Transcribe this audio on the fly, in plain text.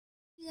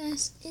Hey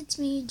guys, it's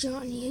me,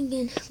 Johnny,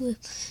 again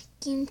with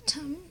Game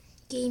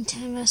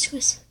Time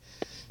Rescues,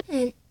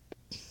 and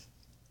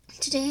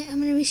today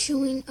I'm going to be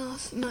showing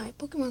off my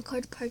Pokemon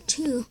card part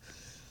 2.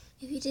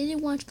 If you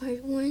didn't watch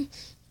part 1,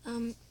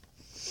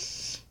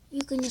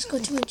 you can just go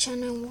to my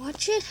channel and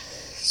watch it.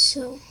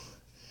 So,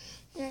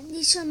 yeah,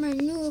 these are my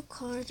newer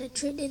cards. I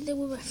traded them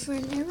with my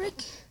friend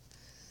Eric,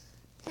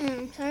 and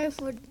I'm sorry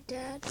for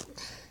that.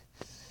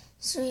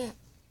 So yeah.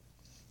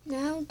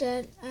 Now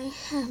that I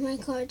have my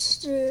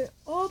cards, they're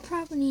all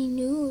properly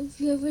new. If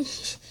you ever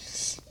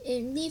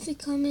and leave a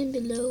comment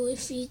below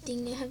if you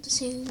think I have the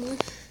same one.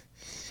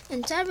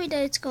 And sorry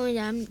that it's going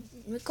down.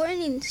 I'm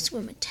recording this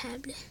with my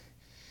tablet.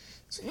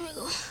 So there we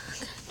go.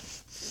 Okay.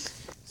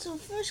 So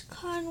first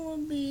card will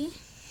be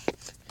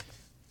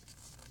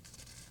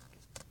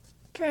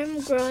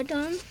Primal. So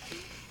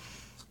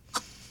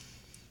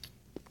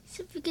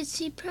if you can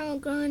see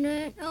Primal.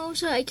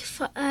 Also,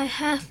 I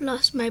have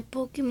lost my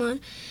Pokemon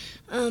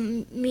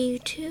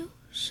Mewtwo.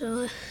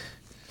 So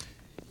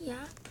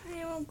yeah,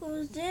 Primal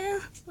goes there.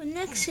 But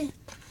next I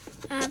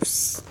have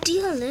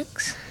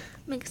Steelix,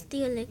 Mega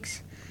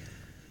Steelix.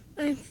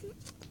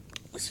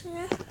 So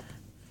yeah,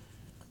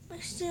 my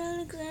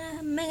Steelix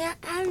and Mega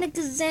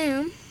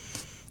Alakazam.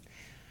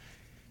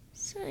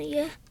 So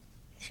yeah,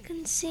 as you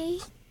can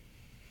see.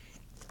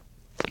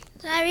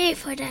 Sorry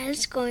for that,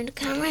 it's going to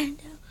come right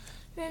now.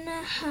 Then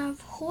I have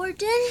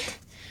Horton.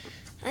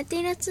 I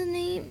think that's the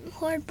name,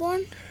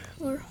 Horton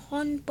or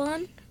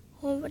Hornbon.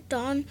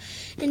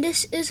 And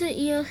this is an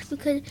EX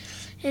because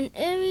in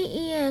every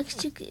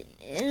EX you can,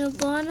 in the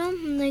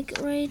bottom, like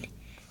right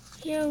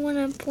here when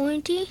I'm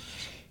pointing,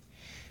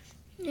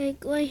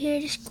 like right here,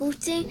 this gold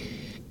thing,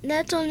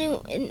 that's only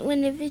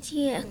when it's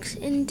EX.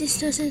 And this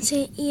doesn't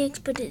say EX,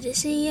 but it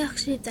is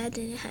EX if that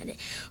didn't have it,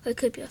 or it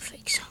could be a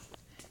fake song.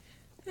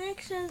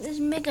 Next up is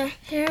Mega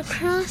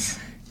Heracross.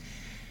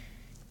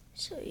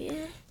 So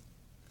yeah,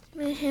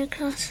 Mega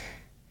Heracross.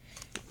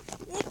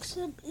 Next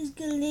up is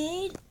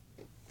Gallade.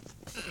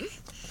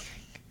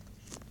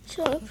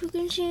 So if you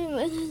can see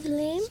my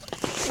Gallade,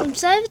 I'm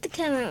sorry with the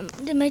camera.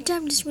 My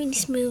jump is really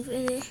smooth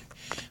and it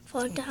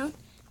fall down.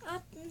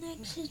 Up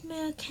next is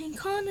Mega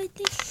Kangaskhan, I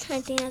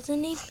think that's the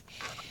name.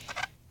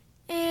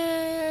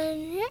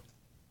 And yeah,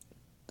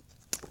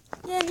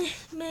 then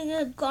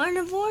Mega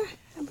Gardevoir,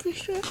 I'm pretty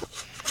sure.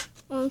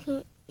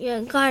 Okay,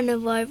 yeah,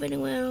 Gardevoir, but it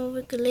went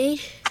over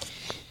Gallade.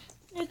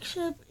 Next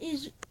up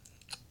is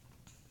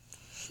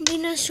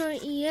Venusaur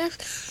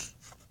EX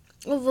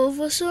or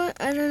Bulbasaur.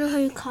 I don't know how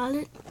you call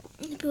it.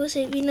 People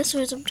say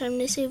Venusaur, sometimes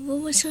they say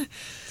Bulbasaur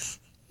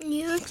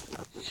EX.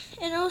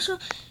 And also,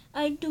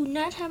 I do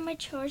not have my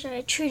Charizard.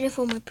 I traded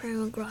for my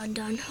Primal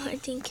Groudon, I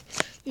think.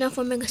 Not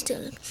for Mega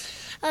Steelix.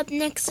 Up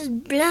next is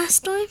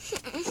Blastoise.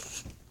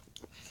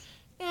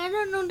 I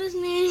don't know this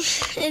name.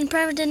 In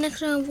private, the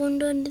next one I won't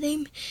know the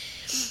name.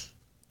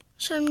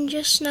 So I'm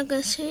just not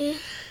gonna say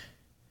it.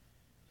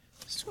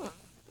 So,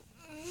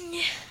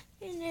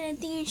 and then I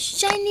think it's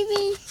Shiny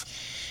Bee.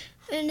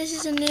 And this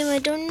is a name I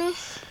don't know.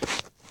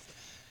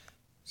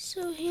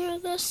 So here I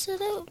go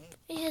set up.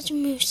 It has a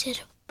move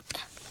set up.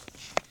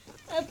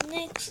 Up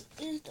next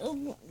is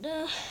the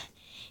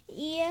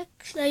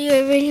EX that you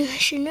already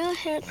should know,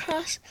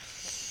 Heracross.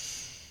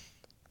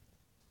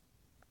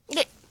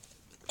 Okay.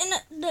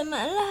 And then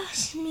my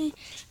last me,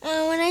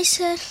 when I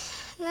said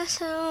last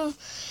time,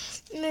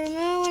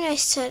 remember when I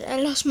said I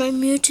lost my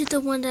Mewtwo,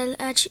 the one that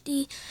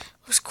actually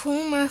was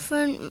cool? My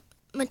friend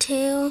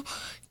Mateo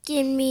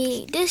gave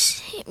me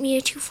this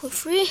Mewtwo for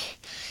free.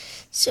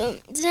 So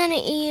then an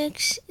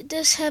EX, it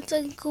does have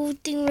the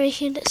gold thing right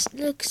here that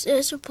looks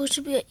supposed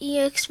to be an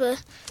EX,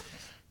 but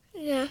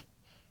yeah.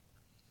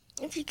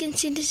 If you can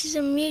see, this is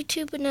a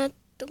Mewtwo, but not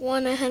the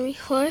one I had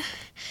before.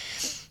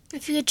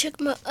 If you could check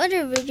my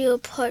other video,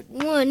 part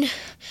 1,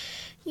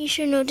 you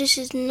should know this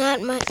is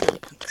not my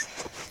EX.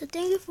 So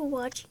thank you for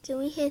watching. Can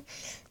we hit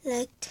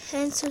like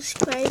 10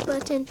 subscribe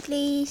button,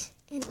 please?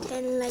 And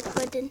 10 like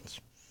buttons.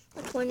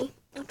 Or 20.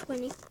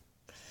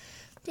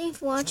 Thank you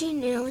for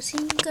watching, and I will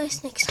see you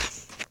guys next time.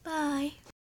 Bye.